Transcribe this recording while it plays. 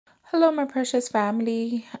Hello, my precious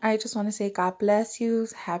family. I just want to say God bless you.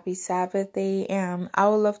 Happy Sabbath day. And I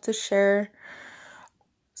would love to share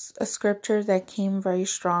a scripture that came very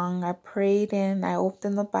strong. I prayed and I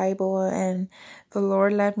opened the Bible, and the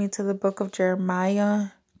Lord led me to the book of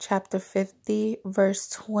Jeremiah, chapter 50, verse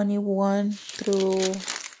 21 through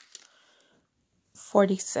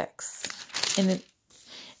 46. And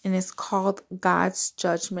it's called God's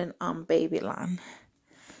Judgment on Babylon.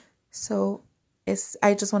 So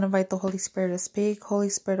I just want to invite the Holy Spirit to speak. Holy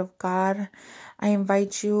Spirit of God, I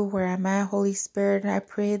invite you where I'm at, Holy Spirit. I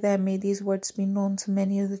pray that may these words be known to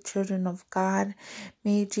many of the children of God.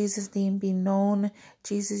 May Jesus' name be known.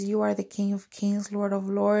 Jesus, you are the King of Kings, Lord of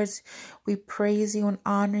Lords. We praise you and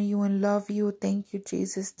honor you and love you. Thank you,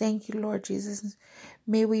 Jesus. Thank you, Lord Jesus.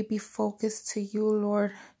 May we be focused to you,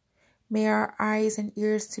 Lord. May our eyes and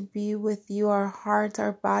ears to be with you, our hearts,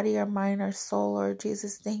 our body, our mind, our soul, Lord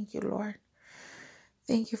Jesus. Thank you, Lord.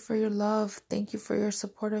 Thank you for your love. Thank you for your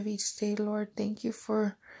support of each day, Lord. Thank you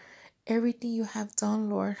for everything you have done,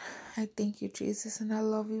 Lord. I thank you, Jesus, and I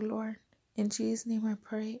love you, Lord. In Jesus' name I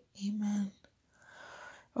pray. Amen.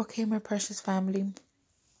 Okay, my precious family.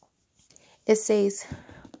 It says,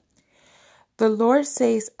 the Lord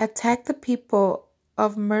says, attack the people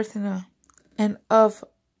of Myrthana and of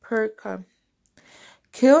Perka.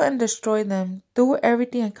 Kill and destroy them. Do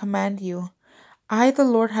everything I command you. I, the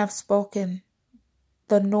Lord, have spoken.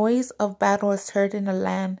 The noise of battle is heard in the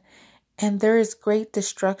land, and there is great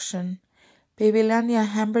destruction. Babylonia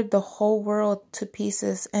hammered the whole world to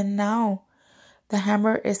pieces, and now the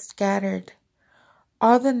hammer is scattered.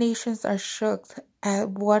 All the nations are shook at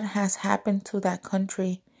what has happened to that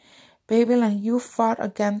country. Babylon, you fought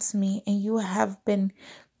against me, and you have been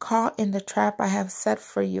caught in the trap I have set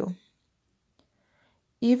for you.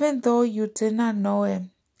 Even though you did not know it,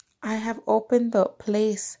 I have opened the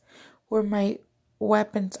place where my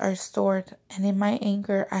weapons are stored, and in my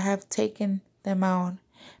anger I have taken them out,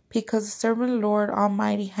 because the servant Lord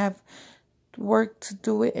Almighty have worked to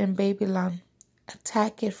do it in Babylon.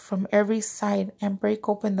 Attack it from every side and break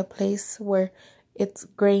open the place where its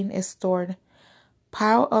grain is stored.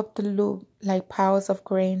 Pile up the loot like piles of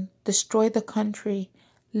grain. Destroy the country.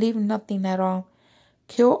 Leave nothing at all.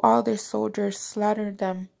 Kill all their soldiers. Slaughter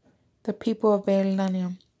them. The people of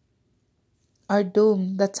Babylonia are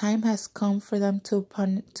doomed. The time has come for them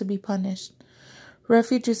to be punished.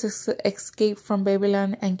 Refugees escaped from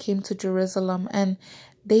Babylon and came to Jerusalem, and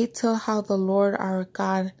they tell how the Lord our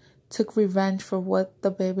God took revenge for what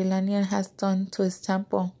the Babylonian has done to his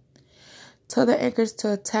temple. Tell the anchors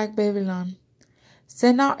to attack Babylon.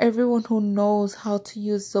 Send out everyone who knows how to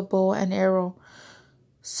use the bow and arrow.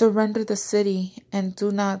 Surrender the city and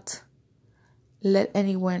do not let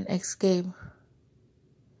anyone escape.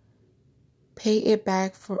 Pay it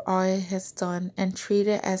back for all it has done and treat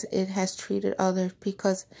it as it has treated others,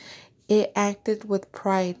 because it acted with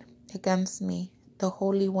pride against me, the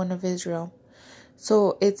Holy One of Israel.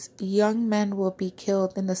 So its young men will be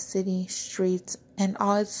killed in the city streets, and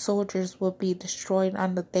all its soldiers will be destroyed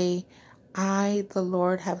on the day I, the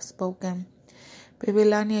Lord, have spoken.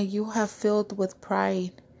 Babylonia, you have filled with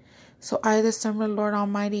pride. So I, the servant Lord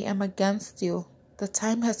Almighty, am against you. The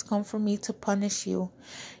time has come for me to punish you.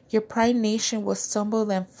 Your pride nation will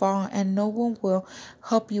stumble and fall, and no one will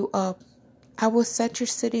help you up. I will set your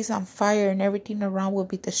cities on fire, and everything around will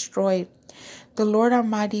be destroyed. The Lord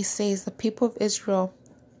Almighty says, the people of Israel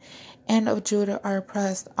and of Judah are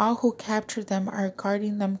oppressed. All who capture them are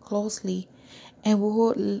guarding them closely, and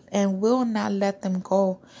will not let them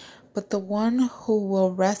go. But the one who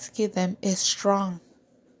will rescue them is strong.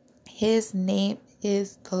 His name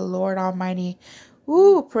is the Lord Almighty.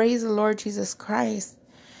 Ooh, praise the Lord Jesus Christ.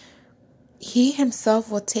 He himself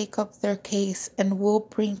will take up their case and will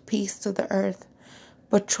bring peace to the earth,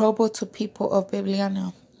 but trouble to people of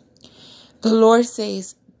Babylonia. The Lord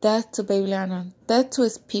says, death to Babylonia, death to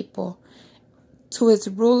his people, to his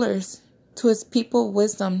rulers, to his people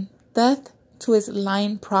wisdom, death to his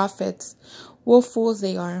lying prophets. What fools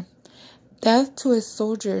they are. Death to his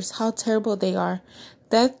soldiers, how terrible they are.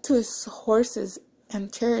 Death to his horses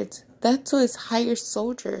and chariots. Death to his hired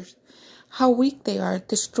soldiers, how weak they are.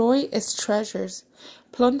 Destroy its treasures.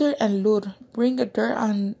 Plunder and loot. Bring a dirt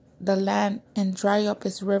on the land and dry up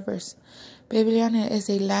its rivers. Babylonia is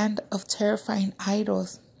a land of terrifying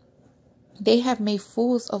idols. They have made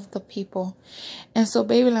fools of the people. And so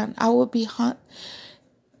Babylon will be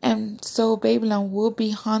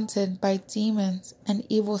haunted by demons and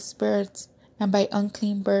evil spirits and by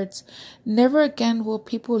unclean birds. Never again will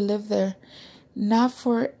people live there, not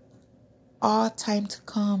for all time to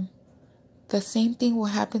come. The same thing will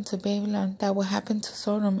happen to Babylon that will happen to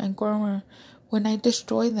Sodom and Gomorrah When I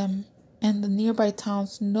destroy them and the nearby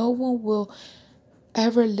towns, no one will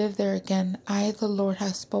ever live there again. I, the Lord,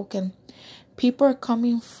 have spoken. People are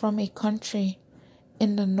coming from a country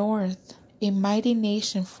in the north, a mighty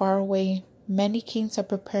nation far away. Many kings are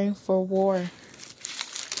preparing for war.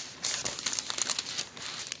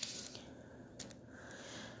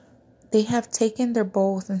 They have taken their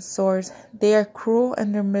bows and swords. They are cruel,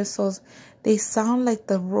 and their missiles, they sound like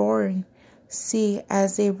the roaring sea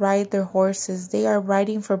as they ride their horses. They are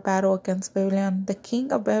riding for battle against Babylon. The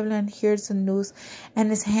king of Babylon hears the news, and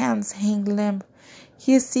his hands hang limp.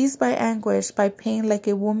 He is seized by anguish, by pain, like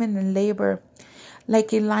a woman in labor,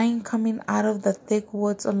 like a lion coming out of the thick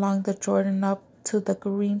woods along the Jordan up to the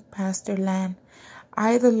green pasture land.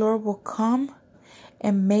 I, the Lord, will come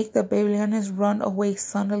and make the Babylonians run away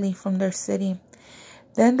suddenly from their city.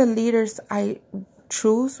 Then the leaders I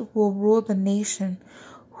choose will rule the nation.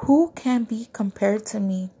 Who can be compared to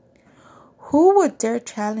me? Who would dare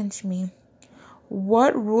challenge me?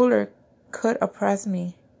 What ruler could oppress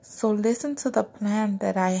me? So listen to the plan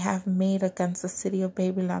that I have made against the city of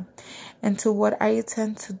Babylon, and to what I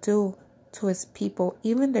intend to do to its people.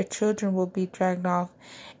 Even their children will be dragged off,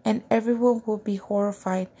 and everyone will be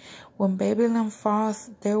horrified. When Babylon falls,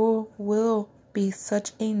 there will be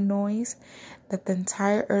such a noise that the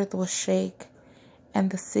entire earth will shake, and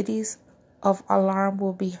the cities of alarm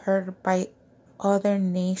will be heard by other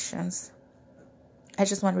nations. I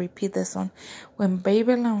just want to repeat this one. When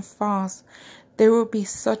Babylon falls, there will be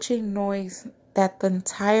such a noise that the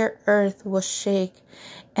entire earth will shake,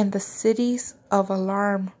 and the cities of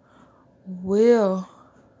alarm and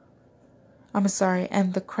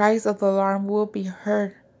the cries of the alarm will be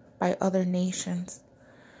heard by other nations.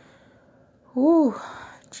 Ooh,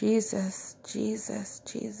 Jesus, Jesus,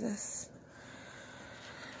 Jesus.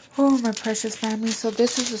 Oh, my precious family. So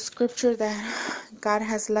this is a scripture that God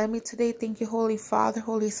has led me today. Thank you, Holy Father,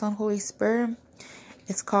 Holy Son, Holy Spirit.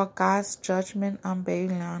 It's called God's Judgment on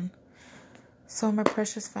Babylon. So my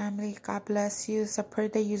precious family, God bless you. So I pray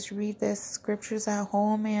that you read these scriptures at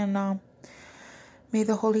home, and may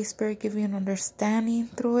the Holy Spirit give you an understanding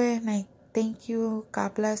through it. And I thank you.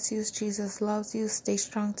 God bless you. Jesus loves you. Stay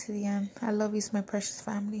strong to the end. I love you, my precious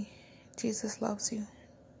family. Jesus loves you.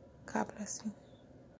 God bless you.